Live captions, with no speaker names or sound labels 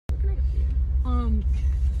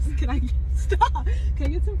Can I stop? Can I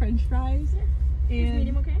get some French fries? Yeah. Is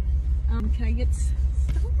medium okay? Can I get stop?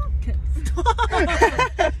 Can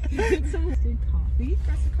I get some roasted coffee?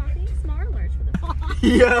 Roasted coffee? Small or large for this?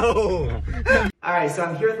 Yo! Alright, so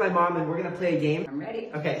I'm here with my mom and we're gonna play a game. I'm ready.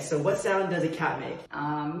 Okay, so what sound does a cat make?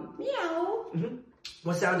 Meow.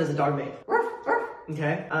 What sound does a dog make? Ruff, ruff.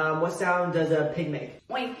 Okay. What sound does a pig make?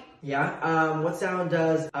 Oink. Yeah. What sound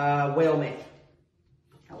does a whale make?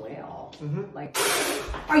 A whale. Like,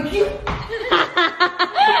 Are you?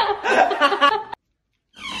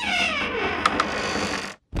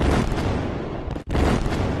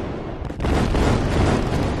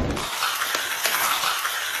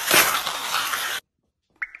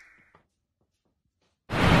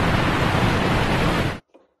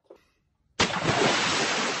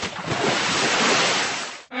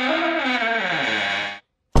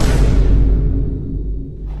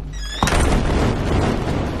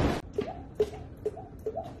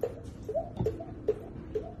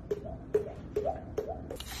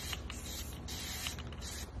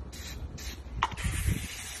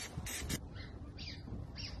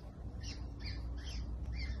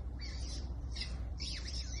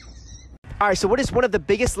 All right, so what is one of the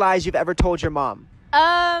biggest lies you've ever told your mom?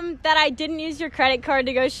 That I didn't use your credit card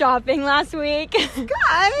to go shopping last week.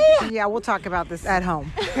 Yeah, we'll talk about this at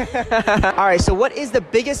home. All right, so what is the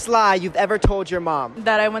biggest lie you've ever told your mom?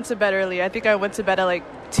 That I went to bed early. I think I went to bed at like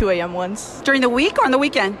 2 a.m. once. During the week or on the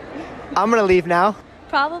weekend? I'm gonna leave now.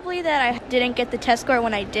 Probably that I didn't get the test score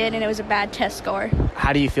when I did, and it was a bad test score.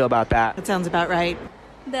 How do you feel about that? That sounds about right.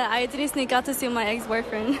 That I didn't sneak out to see my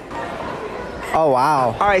ex-boyfriend. Oh,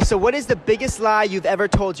 wow. All right, so what is the biggest lie you've ever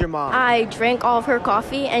told your mom? I drank all of her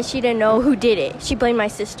coffee, and she didn't know who did it. She blamed my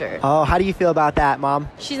sister. Oh, how do you feel about that, Mom?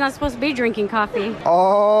 She's not supposed to be drinking coffee.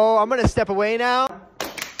 Oh, I'm gonna step away now.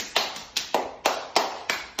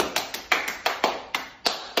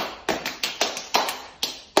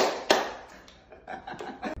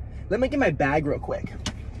 Let me get my bag real quick.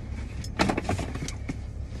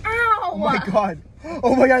 Ow! Oh my God.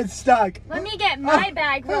 Oh my God, it's stuck. Let me get my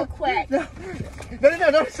bag real quick. No,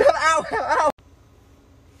 stop. Ow, ow.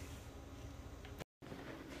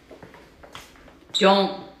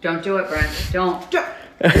 don't do it, Brent. Don't.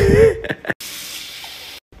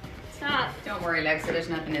 Stop. Don't worry, Lexa. There's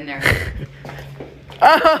nothing in there.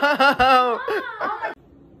 Oh.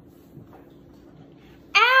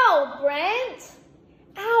 Ow, Brent!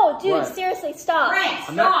 Ow, dude, What? Seriously, stop. Brent,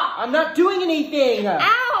 stop. I'm not doing anything.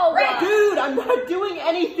 Ow! Brent. Dude, I'm not doing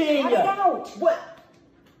anything. Cut it out.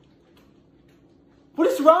 What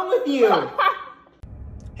is wrong with you?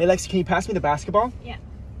 Hey, Lexi, can you pass me the basketball? Yeah.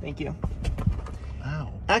 Thank you.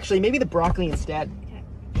 Ow. Actually, maybe the broccoli instead.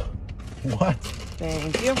 What?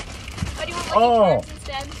 Thank you. What do you want, Lucky Oh. Charms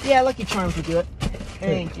instead? Yeah, Lucky Charms would do it.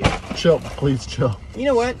 Thank you. Chill, please chill. You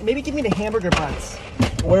know what? Maybe give me the hamburger buns.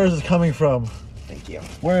 Where is this coming from? Thank you.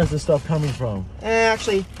 Where is this stuff coming from?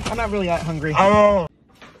 Actually, I'm not really that hungry. Oh.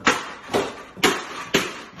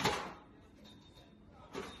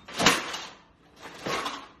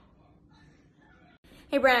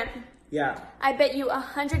 Hey, Brent. Yeah. I bet you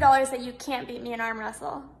 $100 that you can't beat me in arm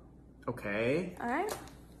wrestle. Okay. All right?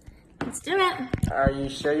 Let's do it. Are you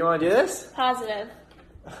sure you want to do this? Positive.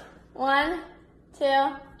 1, 2,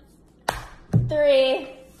 3.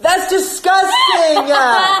 That's disgusting!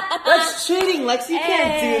 That's cheating, Lexi. You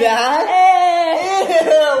can't do that.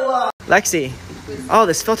 Ew. Lexi. Oh,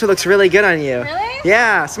 this filter looks really good on you. Really?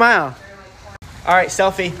 Yeah, smile. All right,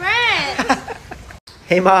 selfie. Brent!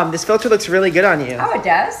 Hey, Mom, this filter looks really good on you. Oh, it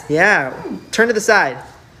does? Yeah. Turn to the side.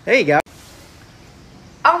 There you go.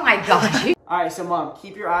 Oh my gosh. All right, so Mom,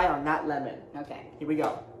 keep your eye on that lemon. Okay. Here we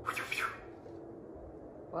go.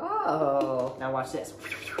 Whoa. Now watch this.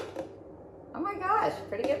 Oh my gosh.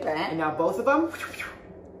 Pretty good, And Brent. now both of them.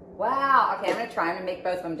 Wow. Okay, I'm going to try. I'm going to make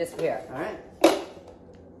both of them disappear. All right.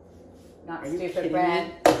 Not Are you stupid, kidding Brent.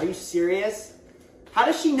 me? Are you serious? How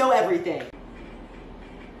does she know everything?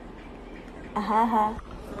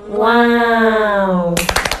 Wow.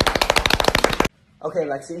 Okay,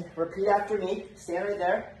 Lexi, repeat after me. Stand right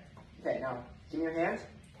there. Okay, now, give me your hand.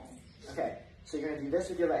 Okay, so you're gonna do this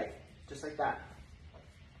with your leg. Just like that.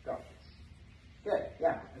 Go. Good,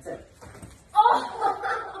 yeah, that's it.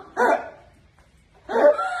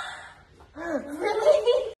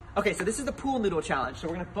 Really? Okay, so this is the pool noodle challenge. So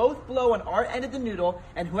we're gonna both blow on our end of the noodle,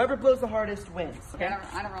 and whoever blows the hardest wins. Okay?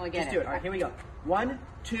 I don't really get Just it. do it. All right, here we go. 1,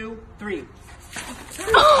 2, 3.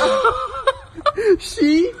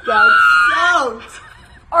 She got soaked.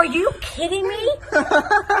 Are you kidding me?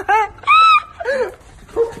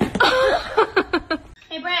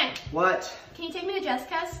 Hey, Brent. What? Can you take me to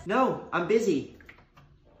Jessica's? No, I'm busy.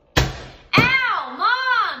 Ow!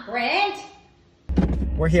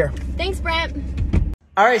 We're here. Thanks, Brent.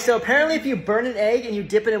 All right, so apparently if you burn an egg and you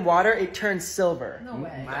dip it in water, it turns silver. No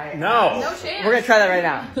way. No. No chance. We're gonna try that right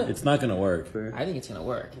now. It's not gonna work. I think it's gonna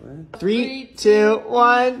work. 3, 2,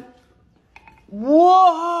 1.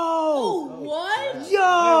 Whoa! What?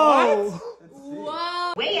 Yo!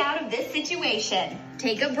 Whoa. Way out of this situation.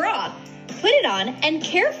 Take a bra, put it on, and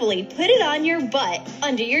carefully put it on your butt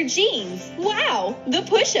under your jeans. Wow, the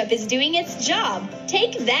push-up is doing its job.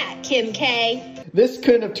 Take that, Kim K. This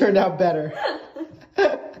couldn't have turned out better.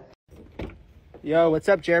 Yo, what's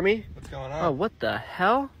up, Jeremy? What's going on? Oh, what the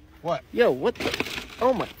hell? What? Yo, what the?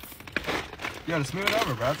 Oh my. Yo, just move it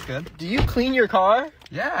over, bro. That's good. Do you clean your car?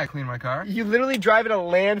 Yeah, I clean my car. You literally drive in a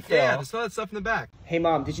landfill. Yeah, just throw that stuff in the back. Hey,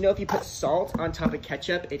 Mom, did you know if you put salt on top of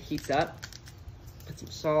ketchup, it heats up? Put some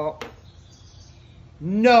salt.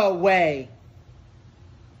 No way.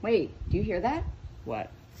 Wait, do you hear that? What?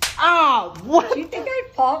 Oh, what? Do you think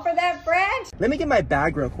I'd fall for that, Brent? Let me get my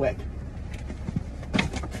bag real quick.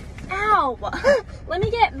 Ow! Let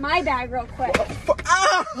me get my bag real quick.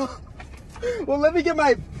 Ow! Well, let me get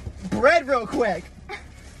my bread real quick.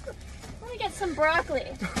 Let me get some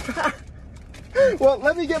broccoli. Well,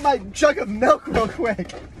 let me get my jug of milk real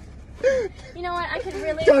quick. You know what? I could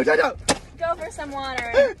really No. go for some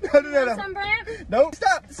water. No. Some, Brent? No,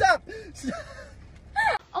 stop.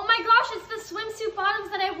 Oh my gosh, it's the swimsuit bottoms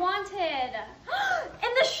that I wanted.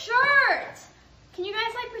 And the shirt! Can you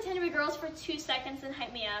guys like pretend to be girls for 2 seconds and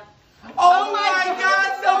hype me up? Oh my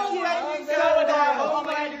God, so cute. I got that. Oh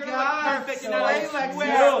my God. Perfect.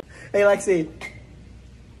 So hey, Lexi.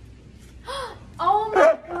 Oh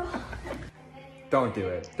my God. Don't do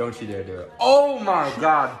it. Don't you dare do it. Oh my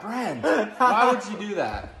God, Brent. Why would you do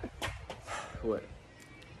that? What?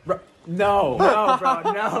 Bro, no, bro,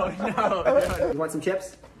 no. You want some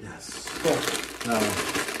chips? Yes.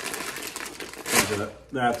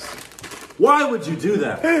 That's. Why would you do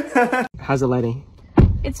that? How's the lighting?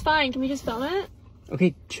 It's fine. Can we just film it?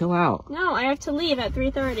 Okay, chill out. No, I have to leave at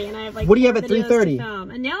 3:30 and I have like What do you have at videos 3:30? to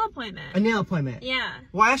film. A nail appointment. A nail appointment? Yeah.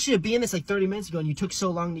 Well, I asked you to be in this like 30 minutes ago and you took so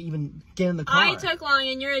long to even get in the car. I took long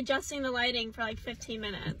and you're adjusting the lighting for like 15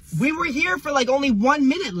 minutes. We were here for like only 1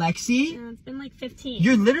 minute, Lexi. Yeah, it's been like 15.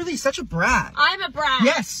 You're literally such a brat. I'm a brat.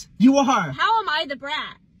 Yes, you are. How am I the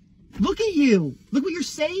brat? Look at you. Look what you're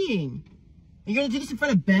saying. You're gonna do this in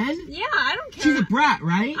front of Ben? Yeah, I don't care. She's a brat,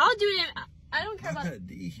 right? I'll do it. I don't care about.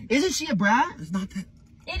 Isn't she a brat? It's not that.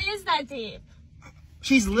 It is that deep.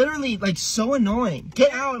 She's literally like so annoying.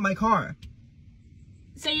 Get out of my car.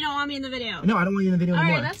 So you don't want me in the video? No, I don't want you in the video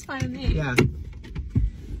anymore. Alright, that's fine with me. Yeah.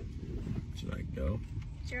 Should I go?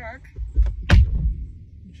 Jerk.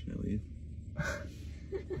 Should I leave?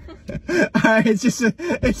 Alright, it's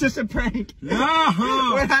just a prank. No!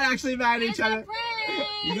 We're not actually mad at each other.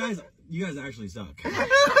 You guys actually suck.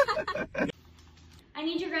 I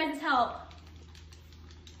need your guys' help.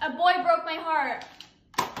 A boy broke my heart.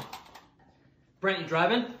 Brent, you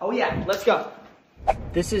driving? Oh yeah, let's go.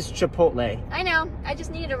 This is Chipotle. I know. I just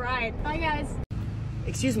needed a ride. Bye, guys.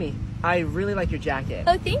 Excuse me. I really like your jacket.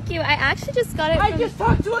 Oh, thank you. I actually just got it from... just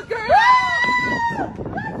talked to a girl. That's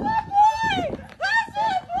my boy! That's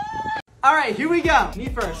my boy! All right, here we go. Me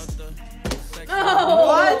first. Oh.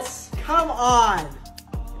 What? Come on.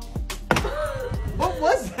 What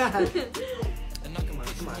was that?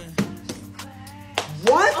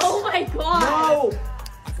 What? Oh my God.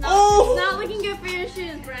 No. It's not looking good for your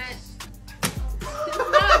shoes, Brent.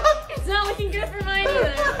 It's not looking good for mine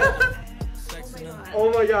either.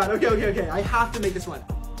 Oh my God. Okay. I have to make this one.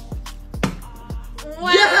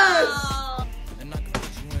 Wow. Yes!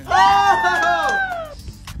 Oh!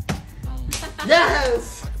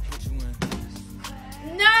 Yes!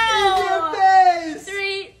 No! In your face!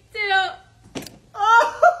 3, 2.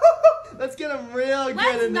 Oh! Let's get them real good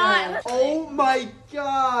Let's in not. there. Oh my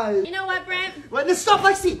God. You know what, Brent? What? No, stop,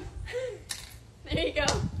 Lexi. There you go.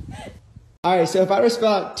 All right, so if I were to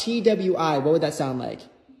spell out T-W-I, what would that sound like?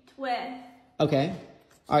 Twit. Okay.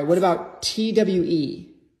 All right, what about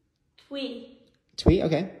T-W-E? Twee. Twee,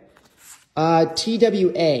 okay.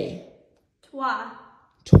 T-W-A? Twa.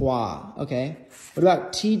 Twa, okay. What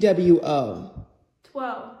about T-W-O? Two.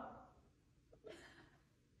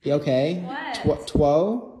 You okay? What? Two?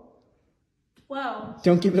 Whoa.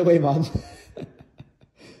 Don't give it away, Mom.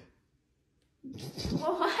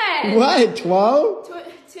 What? What?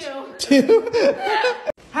 Two? Two?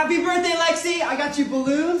 Happy birthday, Lexi! I got you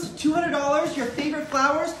balloons, $200, your favorite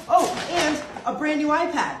flowers, oh, and a brand new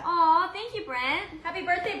iPad. Aw, thank you, Brent. Happy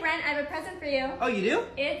birthday, Brent. I have a present for you. Oh, you do?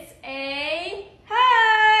 It's a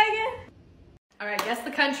hug. All right, guess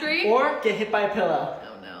the country. Or get hit by a pillow.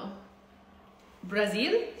 Oh no.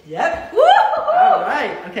 Brazil? Yep. Woo! All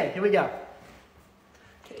right. Okay, here we go.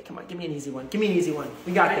 Come on, give me an easy one. Give me an easy one.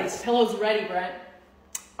 We got this. Pillow's ready, Brent.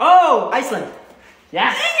 Oh, Iceland.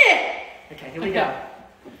 Yes. Dang it! Okay, here we go.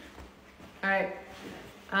 All right.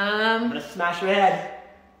 I'm gonna smash your head.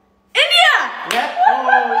 India! Yep. Oh,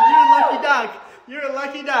 you're a lucky duck. You're a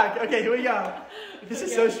lucky duck. Okay, here we go. This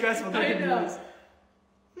is so stressful. I know.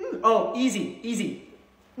 Oh, easy.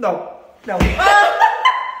 No.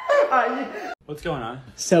 What's going on?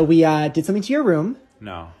 So we did something to your room.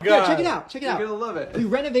 No. Yeah, check it out. You're gonna love it. We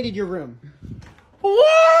renovated your room.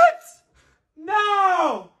 What?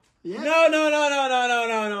 No! Yeah. No.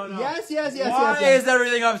 Yes. Why is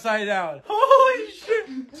everything upside down? Holy shit!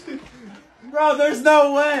 Bro, there's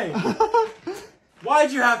no way!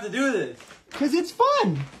 Why'd you have to do this? Because it's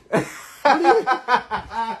fun.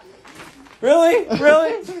 Really?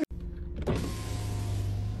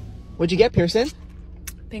 What'd you get, Pearson?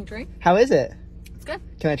 Pink drink. How is it? It's good.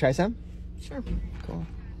 Can I try some? Sure. Cool.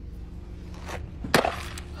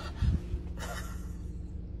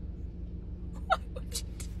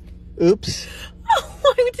 Oops.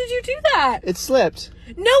 Why did you do that? It slipped.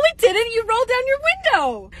 No, it didn't. You rolled down your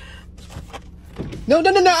window. No.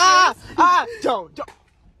 Don't.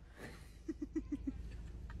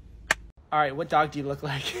 All right, what dog do you look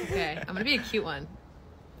like? Okay, I'm gonna be a cute one.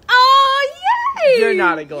 Oh, yay! You're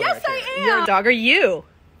not a golden retriever. retriever. Yes, I am. What dog are you?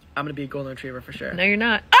 I'm gonna be a golden retriever for sure. No, you're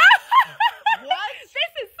not. What?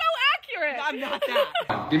 This is so accurate. I'm not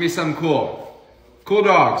that. Give me some cool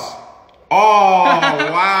dogs. Oh,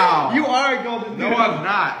 wow. You are a golden No, retriever. I'm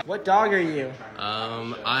not. What dog are you?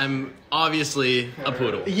 I'm obviously a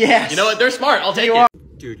poodle. Yes. You know what? They're smart. I'll take it.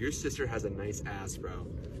 Dude, your sister has a nice ass, bro.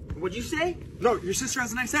 What'd you say? No, your sister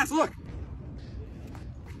has a nice ass. Look.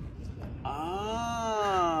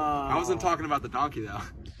 I wasn't talking about the donkey, though.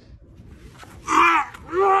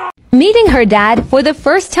 Meeting her dad for the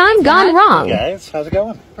first time gone wrong. Guys, how's it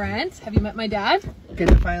going? Brent, have you met my dad? Good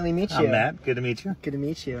to finally meet you. I'm Matt. Good to meet you. Good to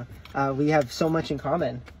meet you. We have so much in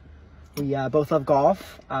common. We both love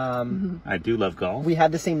golf. I do love golf. We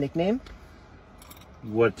have the same nickname.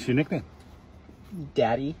 What's your nickname?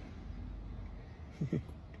 Daddy.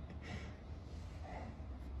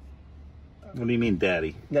 What do you mean,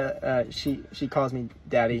 Daddy? No, she calls me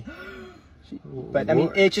Daddy. But I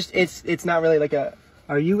mean, it's not really like a.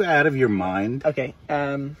 Are you out of your mind? Okay,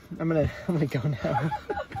 I'm gonna go now.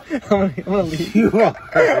 I'm gonna leave. You are.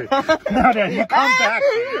 No, Dad, you come back.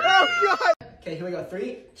 Oh God! Okay, here we go.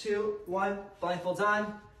 3, 2, 1. Blindfolds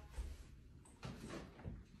on.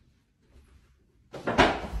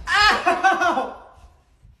 Ow!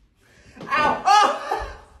 Ow! Oh!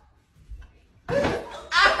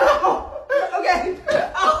 Ow! Okay.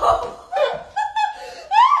 Oh!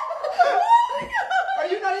 Are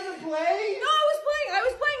you not even playing? No, I was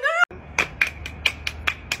playing. No.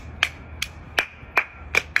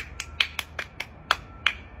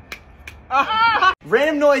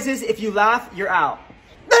 Random noises. If you laugh, you're out.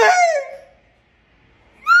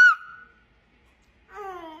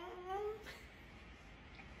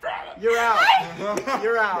 You're out.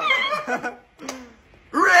 You're out.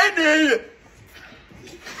 Randy!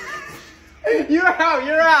 You're out.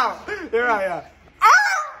 You're out. You're out.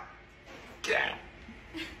 Yeah.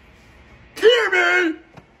 Hear me!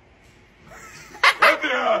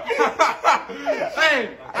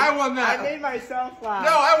 Hey, I won that. I made myself laugh.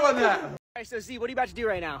 No, I won that. All right, so Z, what are you about to do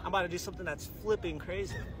right now? I'm about to do something that's flipping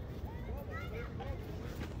crazy.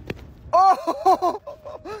 Oh,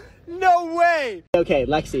 no way. Okay,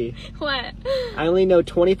 Lexi. What? I only know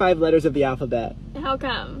 25 letters of the alphabet. How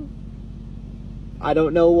come? I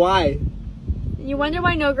don't know why. You wonder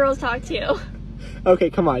why no girls talk to you. Okay,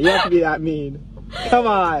 come on. You don't have to be that mean. Come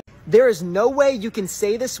on. There is no way you can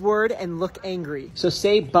say this word and look angry. So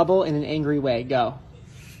say bubble in an angry way. Go.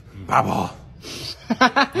 Bubble.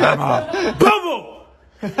 Bubble.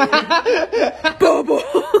 Bubble.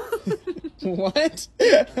 What?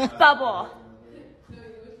 Bubble.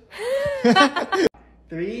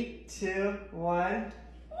 3, 2, 1.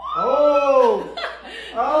 Oh!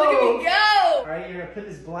 Oh! Look at me go! All right, you're gonna put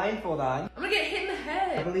this blindfold on. I'm gonna get hit in the I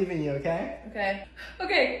head. believe in you, okay? Okay.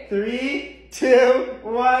 Okay. 3, 2,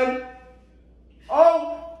 1.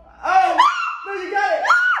 Oh! Oh! No, you got it!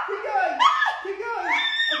 Keep going! Keep going!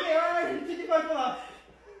 Okay, alright, take your blindfold off.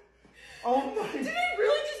 Oh my. Did I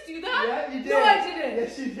really just do that? Yeah, you did. No, I didn't.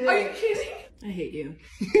 Yes, you did. Are you kidding? I hate you.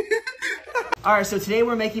 Alright, so today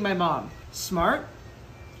we're making my mom smart.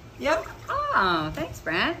 Yep. Oh, thanks,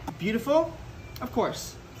 Brent. Beautiful? Of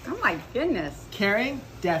course. Oh my goodness. Caring?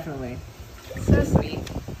 Definitely. So sweet.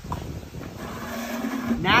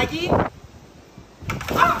 Naggy?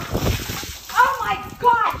 Oh my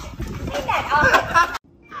gosh! Take that off.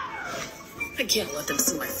 can't let them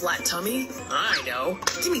see my flat tummy. I know.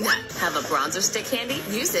 Give me that. Have a bronzer stick handy?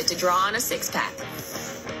 Use it to draw on a six-pack.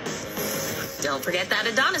 Don't forget that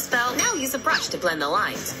Adonis belt. Now use a brush to blend the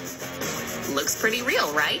lines. Looks pretty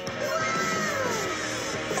real, right?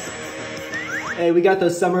 Hey, we got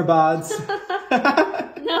those summer bods.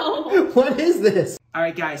 No. What is this? All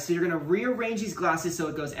right, guys, so you're gonna rearrange these glasses so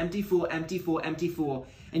it goes empty, full, empty, full, empty, full,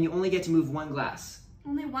 and you only get to move one glass.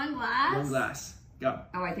 Only one glass? One glass. Go.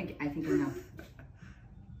 Oh, I think enough.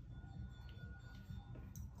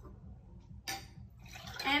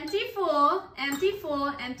 Empty, full, empty,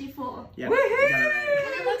 full, empty, full. Yeah, you got it right.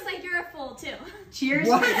 And it looks like you're a full too. Cheers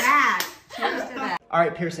What? to that. Cheers to that. All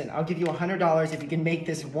right, Pearson, I'll give you $100 if you can make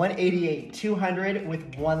this 188 200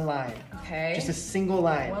 with one line. Okay. Just a single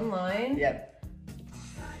line. One line. Yep.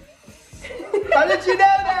 How did you know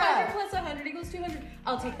that? 100 plus 100 equals 200.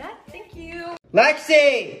 I'll take that. Thank you.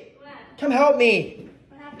 Lexi! What? Come help me.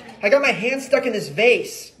 What happened? I got my hand stuck in this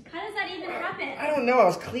vase. How does that even happen? I don't know, I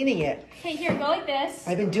was cleaning it. Okay, here, go like this.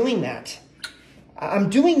 I've been doing that. I'm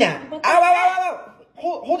doing that. What Ow, the ow, ow, ow,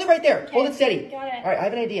 ow. Hold it right there. Okay, Hold it steady. got it. All right, I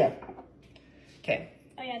have an idea. Okay.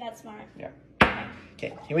 Oh yeah, that's smart. Yeah.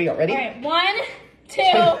 Okay, here we go. Ready? All right, 1,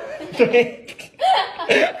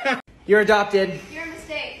 2. You're adopted. You're a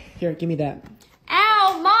mistake. Here, give me that.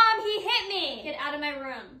 Ow, Mom, he hit me. Get out of my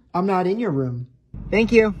room. I'm not in your room.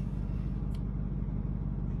 Thank you.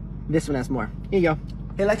 This one has more. Here you go.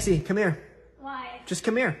 Hey, Lexi, come here. Why? Just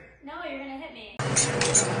come here. No, you're gonna hit me.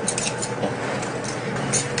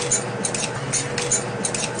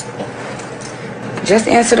 Just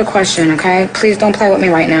answer the question, okay? Please don't play with me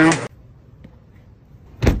right now.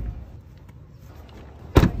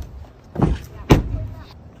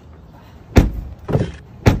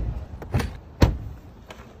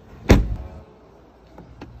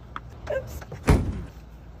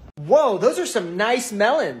 Whoa, those are some nice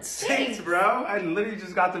melons. Thanks, bro. I literally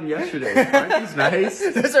just got them yesterday. Aren't these nice?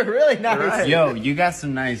 Those are really nice. Right. Yo, you got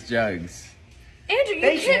some nice jugs. Andrew, you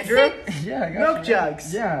Thanks, can't Andrew. say Yeah, I got Milk some.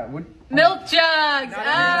 jugs. Yeah. What? milk jugs.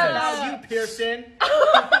 Not you, Pearson.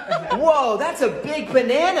 Whoa, that's a big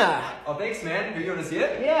banana. Oh, thanks, man. Are you going to see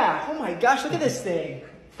it? Yeah. Oh my gosh, look at this thing.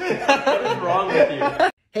 What is wrong with you?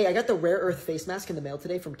 Hey, I got the Rare Earth face mask in the mail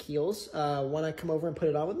today from Kiehl's. Want to come over and put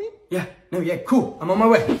it on with me? Yeah. No, yeah, cool. I'm on my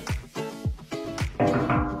way.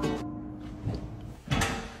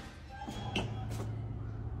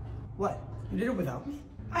 What? You did it without me?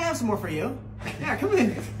 I have some more for you. Yeah, come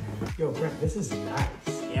in. Yo, Brent, this is nice.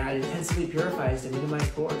 Yeah, it intensively purifies and minimizes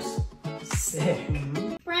pores. Sick.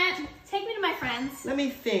 Brent, take me to my friends. Let me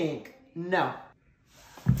think. No.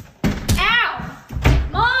 Ow!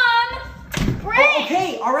 Mom! Brent! Oh,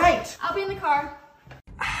 okay, all right. I'll be in the car.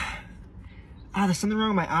 There's something wrong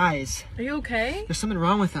with my eyes. Are you okay? There's something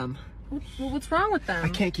wrong with them. What's wrong with them? I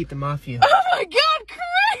can't keep them off you. Oh my God,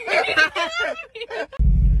 Craig!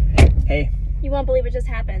 Hey. You won't believe what just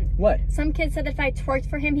happened. What? Some kid said that if I twerked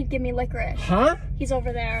for him, he'd give me licorice. Huh? He's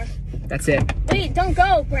over there. That's it. Wait, don't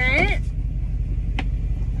go, Brent.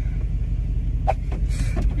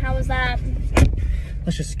 How was that?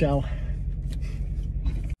 Let's just go.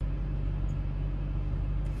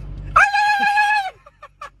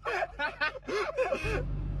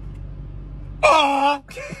 Oh!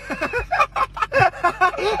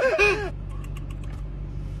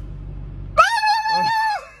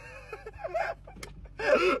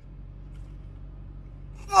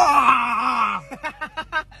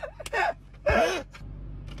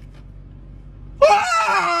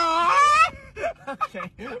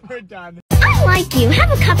 Okay, we're done. I like you,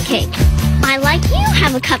 have a cupcake. I like you,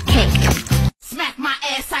 have a cupcake. Smack my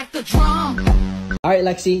ass like the drum. All right,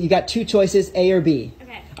 Lexi, you got two choices, A or B.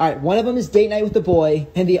 Okay. All right, one of them is date night with the boy,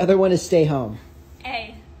 and the other one is stay home.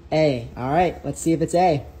 A. A. All right, let's see if it's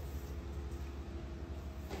A.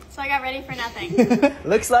 So I got ready for nothing.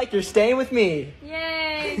 Looks like you're staying with me.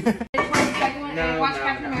 Yay! Oh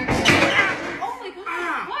my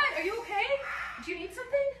God. What? Are you okay? Do you need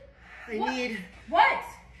something? I need What?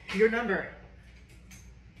 your number.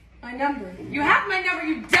 My number. You have my number,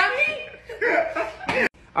 you dummy!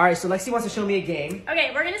 All right, so Lexi wants to show me a game.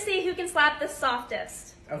 Okay, we're gonna see who can slap the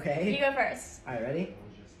softest. Okay. You go first. All right, ready?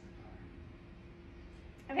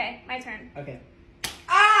 Okay, my turn. Okay.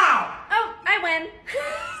 Ow! Oh, I win.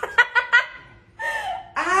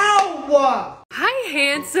 Ow! Hi,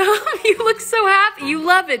 handsome. You look so happy. You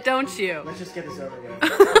love it, don't you? Let's just get this over with.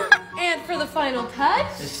 And for the final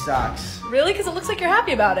touch? This sucks. Really? Because it looks like you're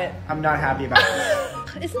happy about it. I'm not happy about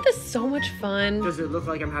it. Isn't this so much fun? Does it look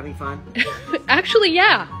like I'm having fun? Actually,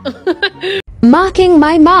 yeah. Mocking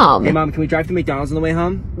my mom. Hey, Mom, can we drive to McDonald's on the way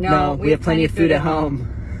home? No, we have plenty of food at home.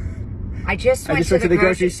 I just went to the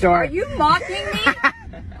grocery store. Are you mocking me?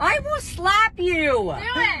 I will slap you. Do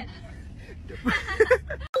it.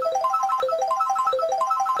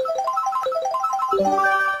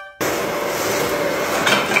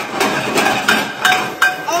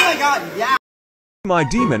 Oh my god, yeah! My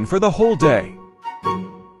demon for the whole day.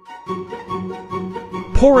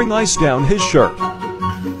 Pouring ice down his shirt.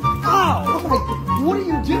 Oh! What are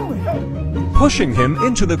you doing? Pushing him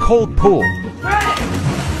into the cold pool.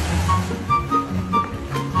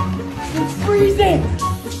 It's freezing!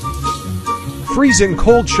 Freezing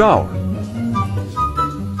cold shower.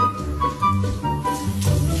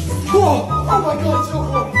 Whoa! Oh my god, it's so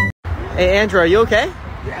cold! Hey Andrew, are you okay?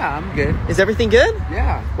 Yeah, I'm good. Is everything good?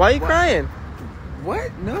 Yeah. Why are you crying?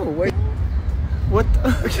 What? No, wait. What?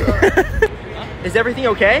 Is everything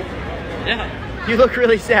okay? Yeah. You look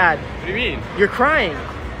really sad. What do you mean? You're crying.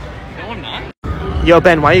 No, I'm not. Yo,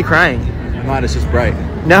 Ben, why are you crying? I'm not, it's just bright.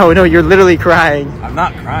 No, you're literally crying. I'm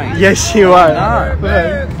not crying. Yes, you are.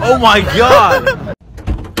 Oh my god!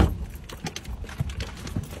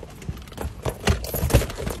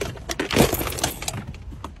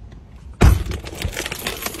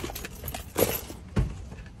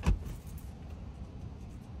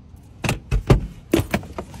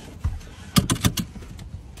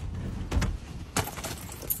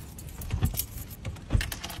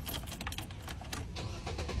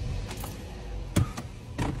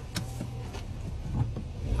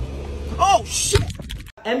 Oh, shit!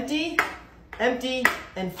 Empty, empty,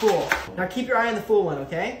 and full. Now keep your eye on the full one,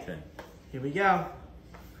 okay? Okay. Here we go. All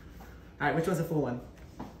right, which one's the full one?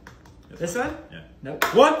 This one? Yeah. Nope.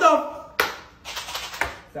 What the?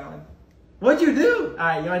 That one. What'd you do? All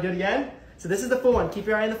right, you want to do it again? So this is the full one. Keep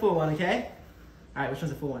your eye on the full one, okay? All right, which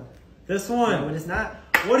one's the full one? This one. No, it is not.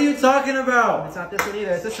 What are you talking about? It's not this one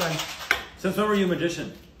either. It's this one. Since when were you a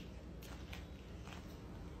magician?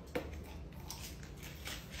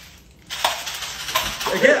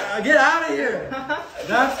 Get out of here!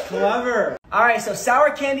 That's clever. All right, so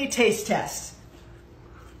sour candy taste test.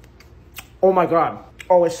 Oh my god.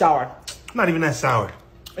 Oh, it's sour. Not even that sour.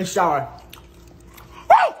 It's sour.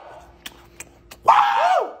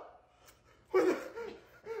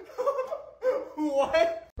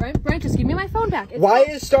 What? Brent, just give me my phone back. Why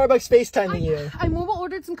is Starbucks FaceTiming you? I mobile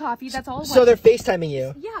ordered some coffee. That's all it was. So they're FaceTiming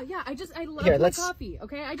you? Yeah. I love Here, my let's- coffee.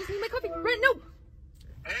 Okay, I just need my coffee. Brent, no.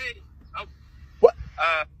 Hey. Oh. What?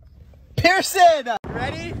 Pearson!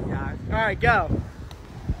 Ready? Yeah. All right, go.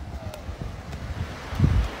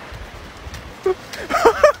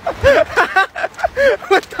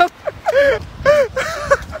 What the?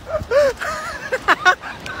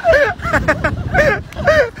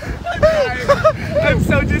 I'm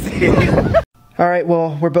so dizzy. All right,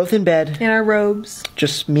 well, we're both in bed. In our robes.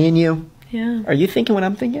 Just me and you. Yeah. Are you thinking what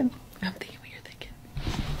I'm thinking? I'm thinking what you're thinking.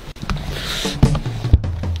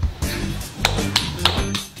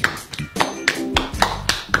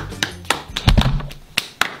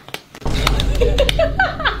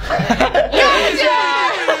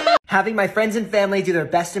 Having my friends and family do their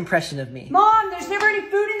best impression of me. Mom, there's never any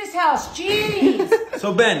food in this house. Jeez.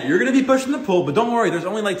 So Ben, you're gonna be pushing the pool, but don't worry, there's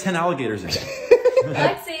only like 10 alligators in it.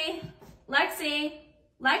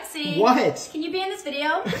 Lexi. What? Can you be in this video?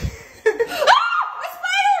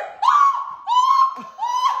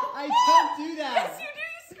 I can't do that. Yes, you do.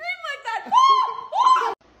 You scream like that.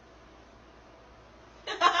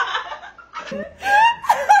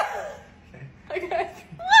 Okay.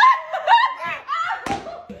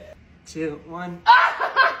 2, 1.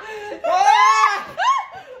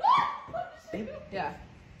 Yeah.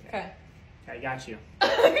 Okay. I got you.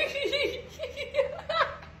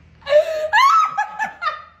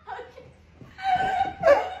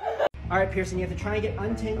 All right, Pearson, you have to try and get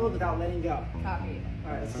untangled without letting go. Copy.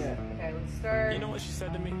 All right, let's do it. Okay, let's start. You know what she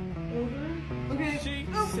said to me? Okay. She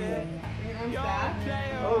Oh. said, Bring your arms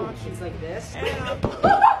back. Oh, she's like this.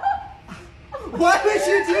 Why would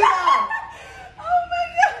you do that?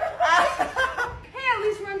 Hey, at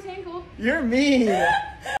least we're untangled. You're mean. Hey,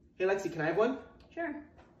 Lexi, can I have one? Sure.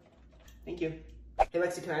 Thank you. Hey,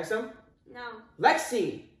 Lexi, can I have some? No.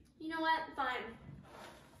 Lexi! You know what? Fine.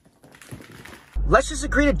 Let's just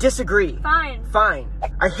agree to disagree. Fine. Fine.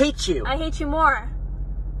 I hate you. I hate you more.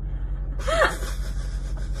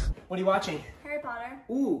 What are you watching? Harry Potter.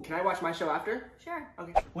 Ooh, can I watch my show after? Sure.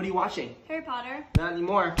 Okay. What are you watching? Harry Potter. Not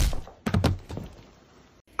anymore.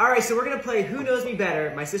 All right, so we're gonna play Who Knows Me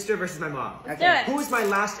Better, my sister versus my mom. Let's do it. Who is my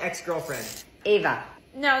last ex-girlfriend? Ava.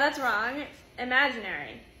 No, that's wrong.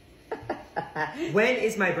 Imaginary. When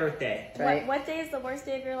is my birthday? Right. What day is the worst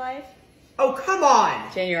day of your life? Oh, come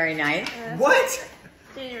on! January 9th. What?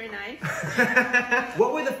 January 9th.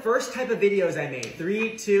 What were the first type of videos I made?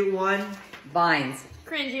 3, 2, 1. Vines.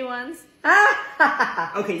 Cringy ones.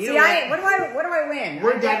 Okay, you See, know what? What do I win?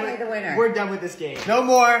 We're I'm done definitely with the winner. We're done with this game. No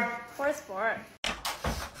more. 4 is 4.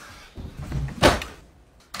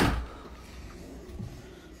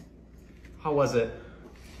 How was it?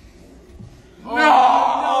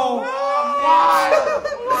 No!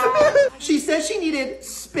 She said she needed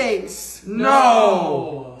space.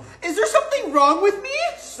 No! Is there something wrong with me?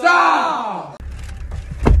 Stop!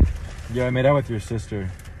 Yeah, I made out with your sister.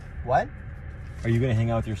 What? Are you gonna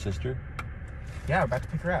hang out with your sister? Yeah, we're about to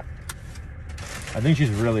pick her up. I think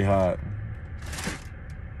she's really hot.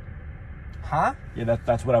 Huh? Yeah,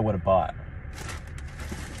 that's what I would have bought.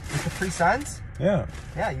 The Capri Suns? Yeah.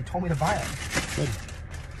 Yeah, you told me to buy them. Good.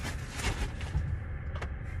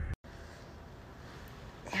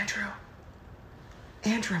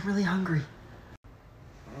 Andrew, I'm really hungry.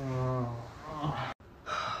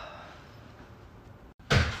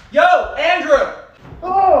 Yo, Andrew!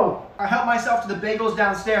 Oh! I helped myself to the bagels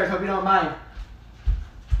downstairs. Hope you don't mind.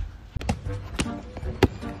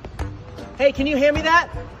 Hey, can you hand me that?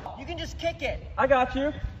 You can just kick it. I got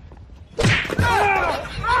you.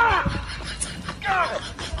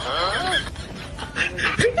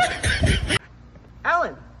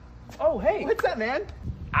 Alan. Oh, hey. What's up, man?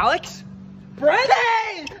 Alex? Brent?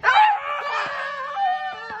 Hey!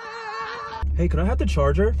 Hey, can I have the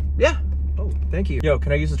charger? Yeah. Oh, thank you. Yo,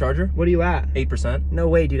 can I use the charger? What are you at? 8%. No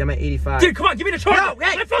way, dude. I'm at 85. Dude, come on, give me the charger. No,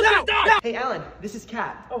 hey, my phone's gonna die. no. Hey, Alan. This is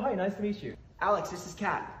Kat. Oh, hi, nice to meet you. Alex, this is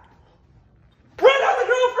Kat. Brent has a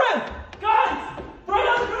girlfriend! Guys! Brent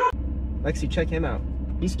has a girlfriend! Lexi, check him out.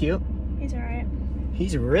 He's cute. He's alright.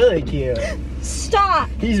 He's really cute. Stop!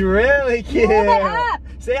 He's really cute. Roll it up!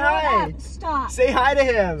 Say Roll it hi. up. Stop. Say hi to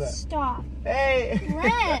him. Stop. Hey.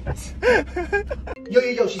 Brent!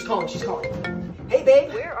 Yo, she's calling. Hey,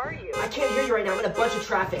 babe. Where are you? I can't hear you right now. I'm in a bunch of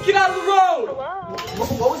traffic. Get out of the road! Hello?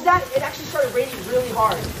 What was that? It actually started raining really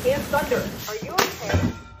hard. And thunder. Are you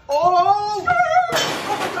okay? Oh!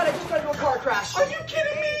 Oh my god, I just got into a car crash. Are you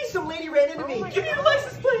kidding me? Some lady ran into me. Give me your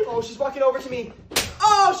license plate! Oh, she's walking over to me.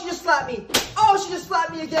 Oh, she just slapped me. Oh, she just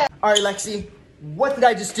slapped me again. All right, Lexi, what did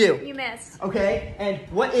I just do? You missed. Okay, and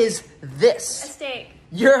what is this? Mistake.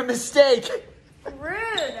 You're a mistake.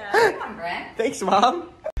 Rude. Come on, Brent. Thanks, Mom.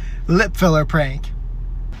 Lip filler prank.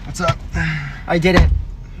 What's up? I did it.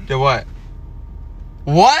 Did what?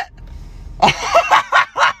 What?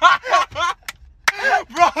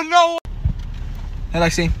 Bro, no. Hey,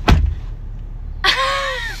 Lexi.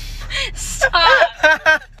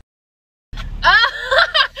 Stop.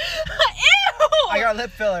 Ew! I got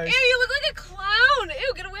lip fillers. Ew, you look like a clown.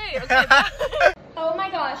 Ew, get away. Okay, bye. Oh my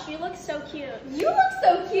gosh, you look so cute. You look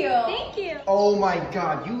so cute. Thank you. Oh my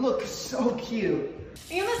god, you look so cute.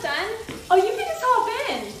 Are you almost done? Oh, you can just hop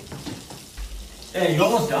in. Hey, you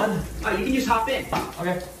almost done? Oh, you can just hop in.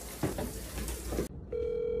 Okay.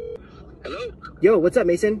 Hello? Yo, what's up,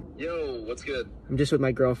 Mason? Yo, what's good? I'm just with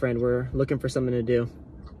my girlfriend. We're looking for something to do.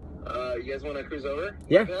 You guys want to cruise over?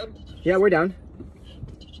 Yeah. Yeah, we're down.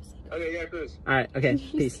 Okay, yeah, cruise. All right, okay,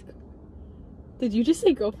 peace. Did you just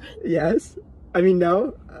say girlfriend? Yes. I mean,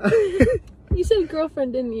 no. You said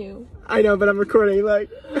girlfriend, didn't you? I know, but I'm recording,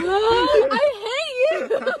 like. I hate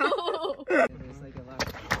you!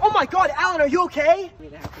 Oh my god, Alan, are you okay?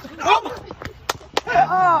 Oh!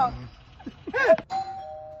 Oh!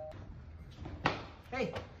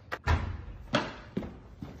 Hey.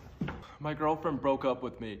 My girlfriend broke up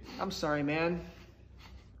with me. I'm sorry, man.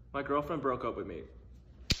 My girlfriend broke up with me.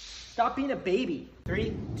 Stop being a baby.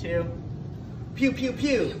 3, 2. Pew, pew,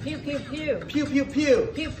 pew. Pew, pew, pew. Pew, pew, pew.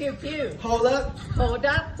 Pew, pew, pew. Hold up. Hold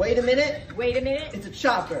up. Wait a minute. Wait a minute. It's a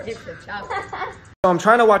chopper. It's a chopper. So I'm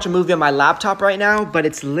trying to watch a movie on my laptop right now, but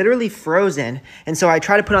it's literally frozen. And so I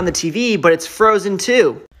try to put on the TV, but it's frozen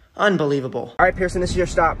too. Unbelievable. All right, Pearson, this is your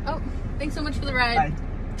stop. Oh, thanks so much for the ride.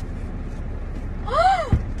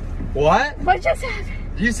 What? What just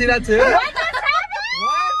happened? Did you see that too? What just happened?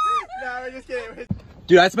 What? No, we're just kidding.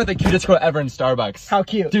 Dude, I spent the cutest girl ever in Starbucks. How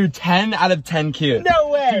cute? Dude, 10 out of 10 cute. No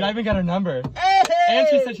way. Dude, I even got her number. Hey! And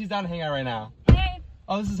she said she's down to hang out right now. Hey.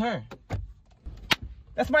 Oh, this is her.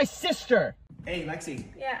 That's my sister. Hey, Lexi.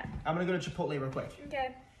 Yeah. I'm gonna go to Chipotle real quick.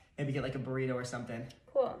 Okay. Maybe get like a burrito or something.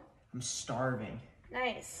 Cool. I'm starving.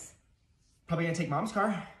 Nice. Probably gonna take Mom's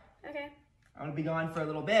car. Okay. I'm gonna be gone for a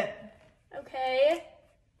little bit. Okay.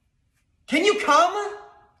 Can you come?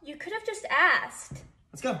 You could have just asked.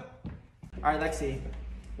 Let's go. All right, Lexi.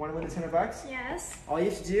 Want to win this $100? Yes. All you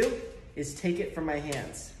have to do is take it from my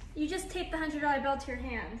hands. You just taped the $100 bill to your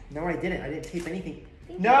hand. No, I didn't. I didn't tape anything.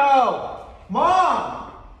 Thank you. No!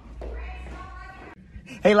 Mom!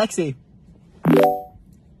 Hey, Lexi.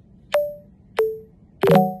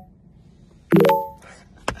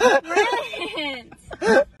 Brent!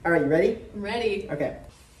 All right, you ready? I'm ready. Okay.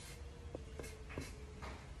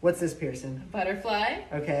 What's this, Pearson? Butterfly.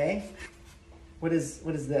 Okay. What is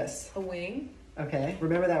this? A wing. Okay.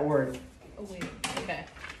 Remember that word. A wing. Okay.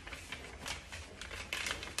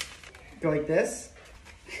 Go like this.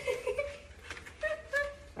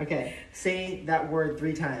 Okay. Say that word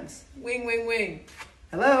 3 times. Wing, wing, wing.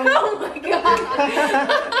 Hello? Oh my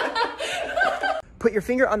god! Put your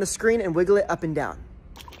finger on the screen and wiggle it up and down.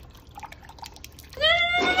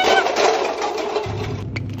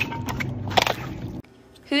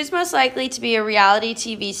 Who's most likely to be a reality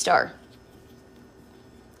TV star?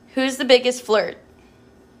 Who's the biggest flirt?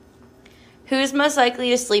 Who's most likely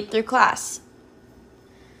to sleep through class?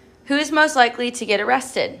 Who's most likely to get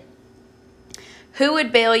arrested? Who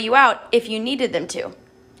would bail you out if you needed them to?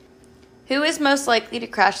 Who is most likely to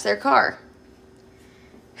crash their car?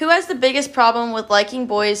 Who has the biggest problem with liking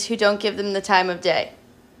boys who don't give them the time of day?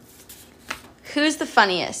 Who's the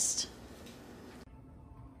funniest?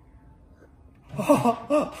 All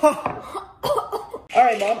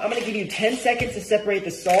right, Mom, I'm gonna give you 10 seconds to separate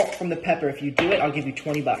the salt from the pepper. If you do it, I'll give you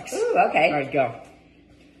 $20. Ooh, okay. All right, go.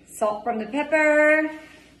 Salt from the pepper.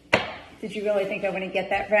 Did you really think I wouldn't get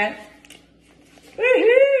that, Brent?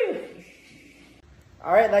 Woohoo!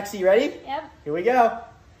 All right, Lexi, you ready? Yep. Here we go.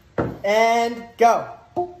 And go.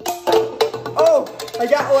 Oh, I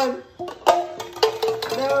got one.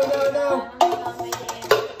 No.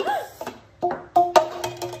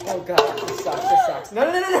 Oh God, this sucks. No.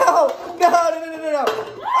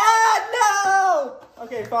 Ah, no!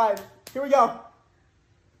 Okay, fine. Here we go.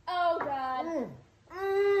 Oh god.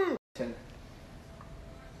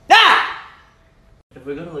 If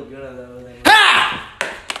we go to Laguna though, then...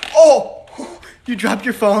 Oh! You dropped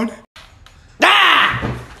your phone.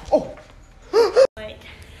 Oh!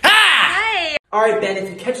 Hi. All right, Ben, if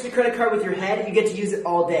you catch the credit card with your head, you get to use it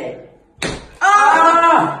all day.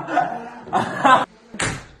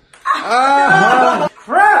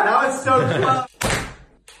 Crap! That was so close.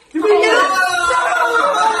 Did we get it?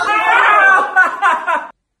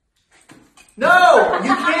 No!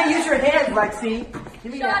 You can't use your hands, Lexi.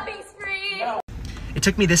 Give me that. Shopping spree. It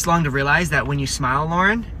took me this long to realize that when you smile,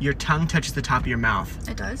 Lauren, your tongue touches the top of your mouth.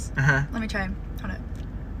 It does? Uh-huh. Let me try. Hold it.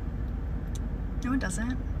 No, it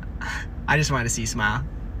doesn't. I just wanted to see you smile.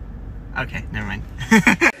 Okay, never mind.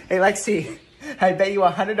 Hey, Lexi, I bet you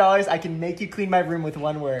 $100 I can make you clean my room with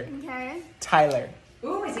one word. Okay. Tyler.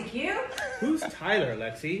 Ooh, is he cute? Who's Tyler,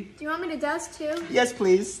 Lexi? Do you want me to dust too? Yes,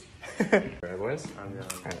 please. Alright, boys? I'm going.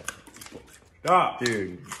 Stop.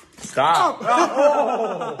 Dude, stop.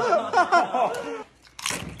 Oh.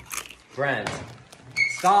 Brent.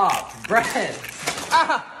 Stop. Brent.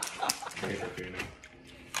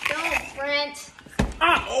 Don't, Brent.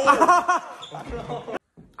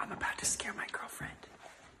 I'm about to scare my girlfriend.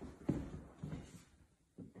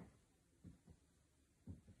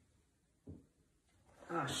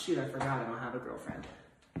 Oh shoot, I forgot I don't have a girlfriend.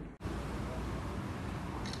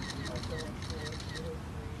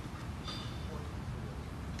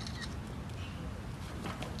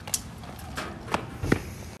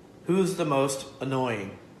 Who's the most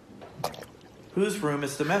annoying? Whose room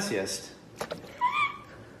is the messiest?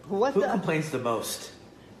 Who complains the most?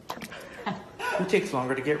 Who takes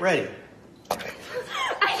longer to get ready?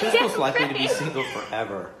 Who's most likely to be single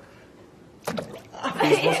forever?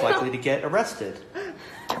 Who's most likely to get arrested?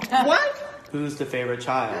 What? Who's the favorite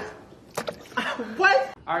child?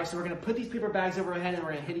 What? All right, so we're gonna put these paper bags over our head and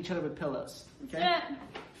we're gonna hit each other with pillows. Okay? Yeah.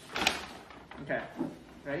 Okay.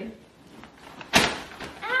 Ready?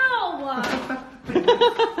 Ow!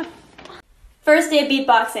 First day of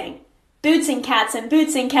beatboxing. Boots and cats and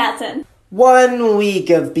boots and cats and. 1 week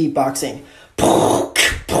of beatboxing. 1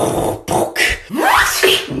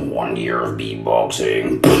 year of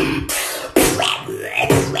beatboxing.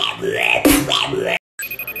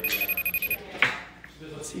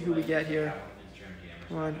 Let's see who we get here.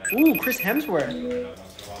 Come on. Ooh, Chris Hemsworth.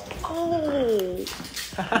 Oh.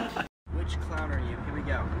 Which clown are you? Here we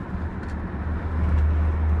go.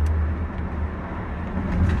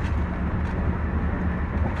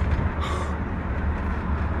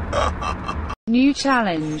 New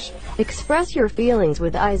challenge. Express your feelings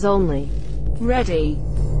with eyes only. Ready.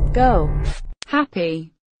 Go.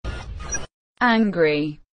 Happy.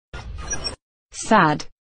 Angry. Sad.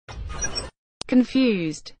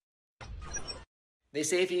 Confused. They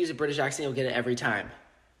say if you use a British accent, you'll get it every time.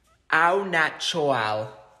 Au natural.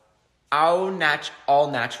 All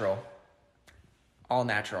natural. All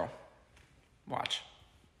natural. Watch.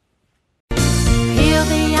 Peel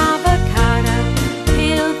the avocado.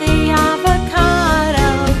 Peel the avocado.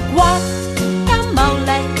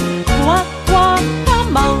 Guacamole.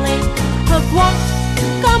 Guacamole.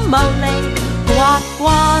 guacamole,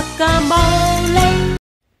 guacamole.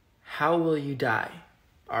 How will you die?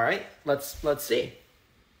 All right, let's see.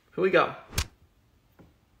 Here we go.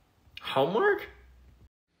 Homework?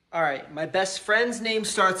 All right, my best friend's name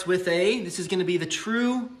starts with A. This is gonna be the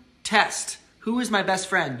true test. Who is my best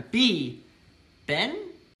friend? B, Ben?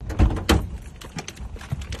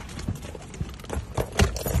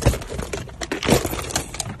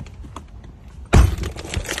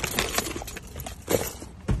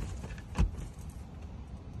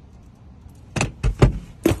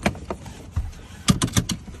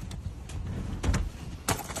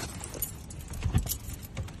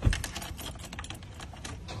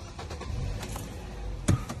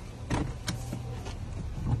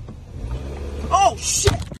 Oh,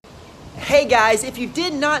 shit! Hey guys, if you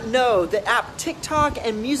did not know, the app TikTok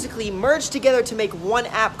and Musical.ly merged together to make one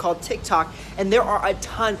app called TikTok, and there are a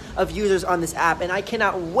ton of users on this app, and I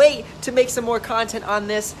cannot wait to make some more content on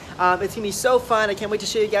this. It's gonna be so fun. I can't wait to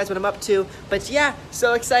show you guys what I'm up to. But yeah,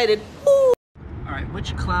 so excited. Woo! All right,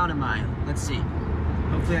 which clown am I? Let's see.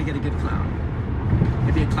 Hopefully I get a good clown.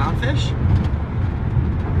 Maybe a clownfish?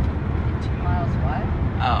 2 miles what?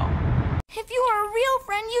 Oh. If you were a real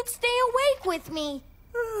friend, you'd stay awake with me.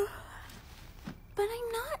 But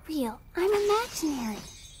I'm not real. I'm imaginary.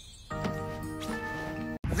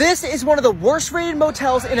 This is one of the worst rated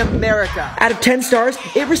motels in America. Out of 10 stars,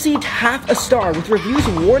 it received half a star with reviews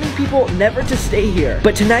warning people never to stay here.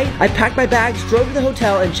 But tonight, I packed my bags, drove to the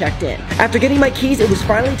hotel, and checked in. After getting my keys, it was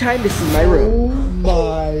finally time to see my room. Oh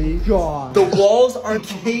my god. The walls are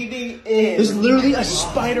caving in. There's literally a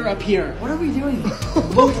spider up here. What are we doing?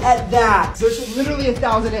 Look at that. There's literally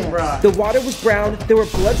 1,000 ants. Bruh. The water was brown, there were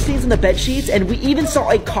bloodstains on the bed sheets, and we even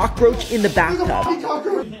saw a cockroach in the bathtub.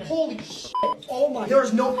 Holy shit. Oh my.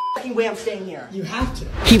 There's no fucking way I'm staying here. You have to.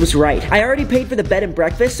 He was right. I already paid for the bed and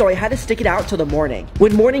breakfast, so I had to stick it out till the morning.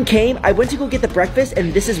 When morning came, I went to go get the breakfast,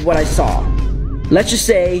 and this is what I saw. Let's just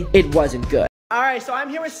say it wasn't good. All right, so I'm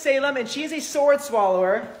here with Salem, and she is a sword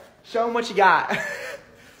swallower. Show him what you got.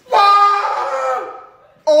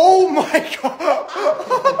 Oh my god.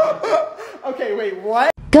 Okay, wait, what?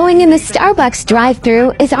 Going in the Starbucks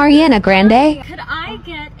drive-thru is Ariana Grande. Could I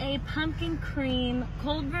get a pumpkin cream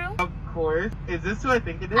cold brew? Of course. Is this who I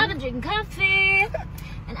think it is? I've been drinking coffee,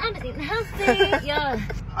 and I've been eating healthy. Yeah.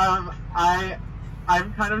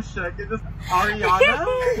 I'm kind of shook. Is this Ariana?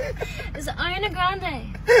 It's Ariana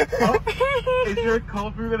Grande. Oh, is your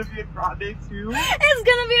cold brew gonna be a grande too? It's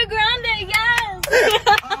gonna be a grande, yes!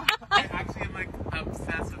 I actually am like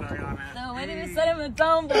obsessed with Ariana. No, I didn't set him a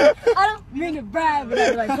tone, but I don't mean to brag, but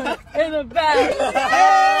I'm like, put it in the bag.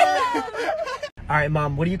 All right,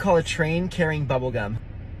 Mom, what do you call a train carrying bubblegum?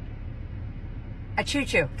 A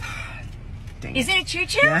choo-choo. Dang Is it a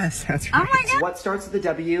choo-choo? Yes, that's right. Oh my god. What starts with a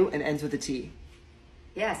W and ends with a T?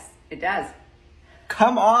 Yes, it does.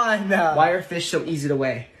 Come on! Why are fish so easy to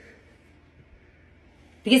weigh?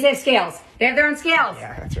 Because they have scales. They have their own scales.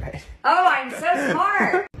 Yeah, that's right. Oh, I'm so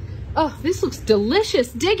smart. Oh, this looks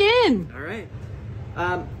delicious. Dig in. All right.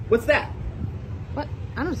 What's that? What?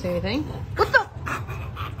 I don't see anything. What the?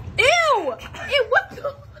 Ew! Ew, what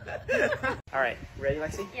the? All right, ready,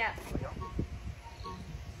 Lexi? Yeah.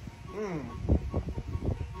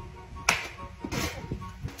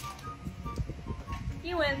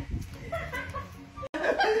 You win.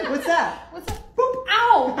 What's that? What's that?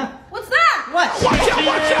 Ow! What's that? What? Watch out,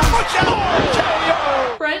 watch out, watch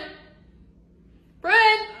out! Brent?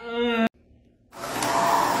 Brent!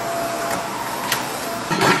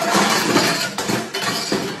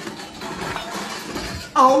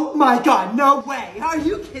 Oh my god, no way! Are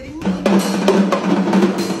you kidding me?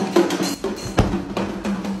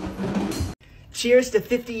 Cheers to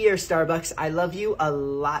 50 years, Starbucks. I love you, a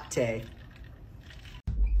latte.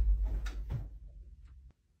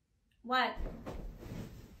 What?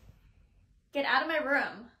 Get out of my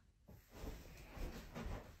room.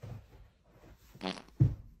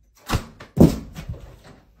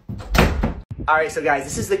 Alright, so guys,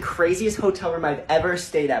 this is the craziest hotel room I've ever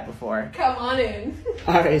stayed at before. Come on in.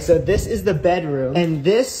 Alright, so this is the bedroom, and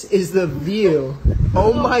this is the view.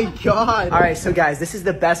 Oh my god. Alright, so guys, this is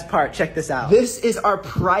the best part. Check this out. This is our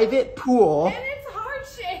private pool. And it's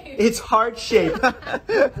heart-shaped. It's heart-shaped.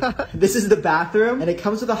 This is the bathroom, and it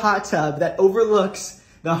comes with a hot tub that overlooks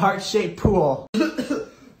the heart-shaped pool.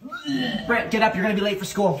 Brent, get up. You're gonna be late for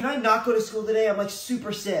school. Can I not go to school today? I'm like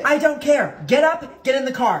super sick. I don't care. Get up. Get in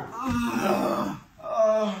the car.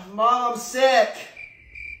 Mom, I'm sick.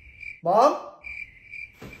 Mom?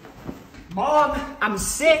 Mom, I'm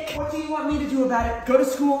sick. What do you want me to do about it? Go to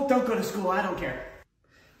school? Don't go to school. I don't care.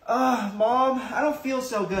 Mom, I don't feel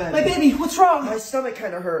so good. My baby, what's wrong? My stomach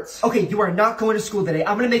kind of hurts. Okay, you are not going to school today.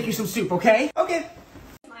 I'm gonna make you some soup, okay? Okay.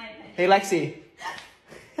 Hey, Lexi.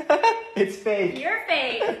 It's fake. You're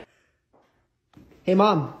fake. Hey,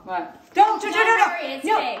 Mom. What? Don't worry, it's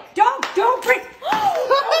fake. Don't bring.